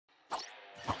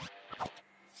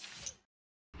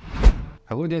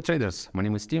Hello dear traders, my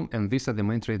name is Tim and these are the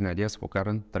main trading ideas for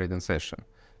current trading session.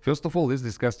 First of all, let's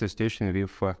discuss the situation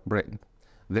with Brent.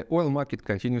 The oil market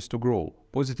continues to grow.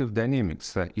 Positive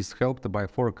dynamics is helped by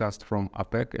forecast from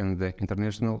OPEC and the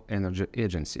International Energy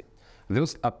Agency.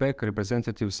 Those OPEC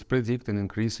representatives predict an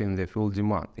increase in the fuel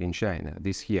demand in China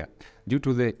this year due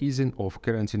to the easing of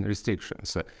quarantine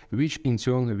restrictions, which in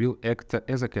turn will act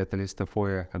as a catalyst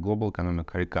for a global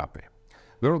economic recovery.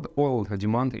 World oil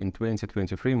demand in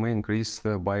 2023 may increase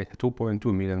by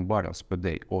 2.2 million barrels per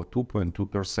day, or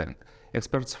 2.2%.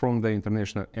 Experts from the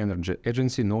International Energy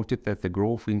Agency noted that the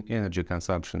growth in energy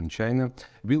consumption in China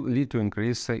will lead to an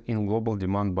increase in global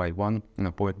demand by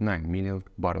 1.9 million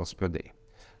barrels per day.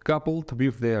 Coupled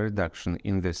with the reduction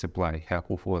in the supply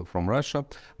of oil from Russia,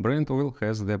 Brent oil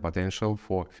has the potential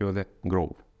for further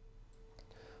growth.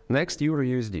 Next,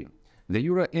 Euro-USD. The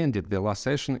euro ended the last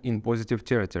session in positive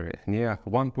territory, near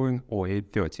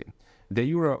 1.0830. The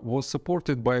euro was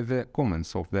supported by the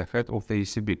comments of the head of the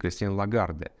ECB, Christine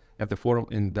Lagarde, at the forum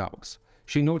in Davos.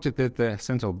 She noted that the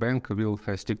central bank will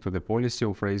stick to the policy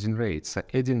of raising rates,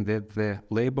 adding that the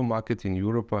labor market in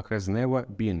Europe has never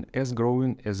been as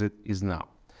growing as it is now.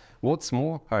 What's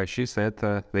more, she said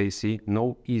they see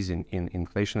no easing in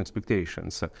inflation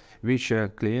expectations, which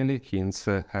clearly hints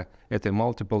at a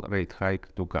multiple rate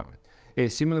hike to come. A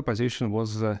similar position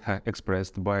was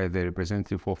expressed by the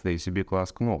representative of the ECB,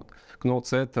 Klaus Knot. Knot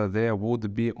said there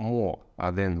would be more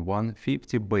than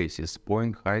 150 basis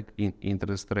point hike in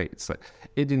interest rates,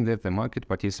 adding that the market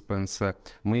participants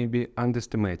may be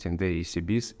underestimating the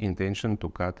ECB's intention to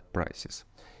cut prices.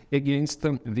 Against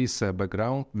this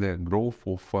background, the growth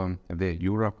of the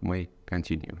euro may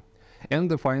continue.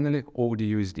 And finally,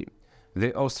 AUD-USD.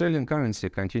 The Australian currency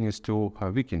continues to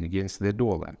weaken against the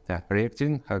dollar,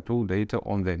 reacting to data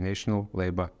on the national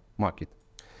labor market.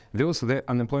 Thus, the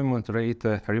unemployment rate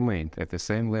remained at the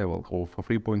same level of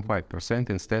 3.5%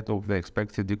 instead of the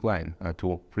expected decline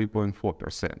to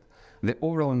 3.4%. The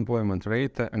overall employment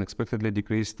rate unexpectedly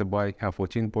decreased by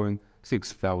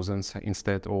 14.6 thousand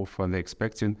instead of the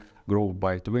expected growth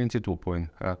by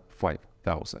 22.5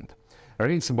 thousand.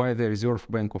 Rates by the Reserve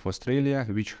Bank of Australia,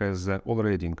 which has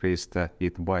already increased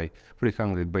it by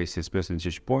 300 basis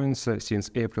percentage points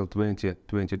since April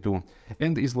 2022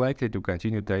 and is likely to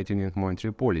continue tightening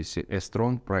monetary policy as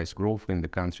strong price growth in the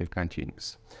country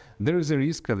continues. There is a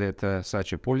risk that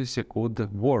such a policy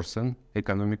could worsen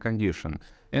economic condition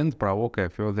and provoke a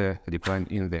further decline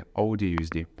in the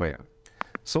AUD-USD pair.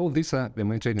 So these are the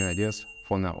main trading ideas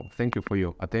for now. Thank you for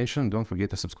your attention. Don't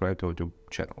forget to subscribe to our YouTube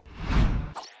channel.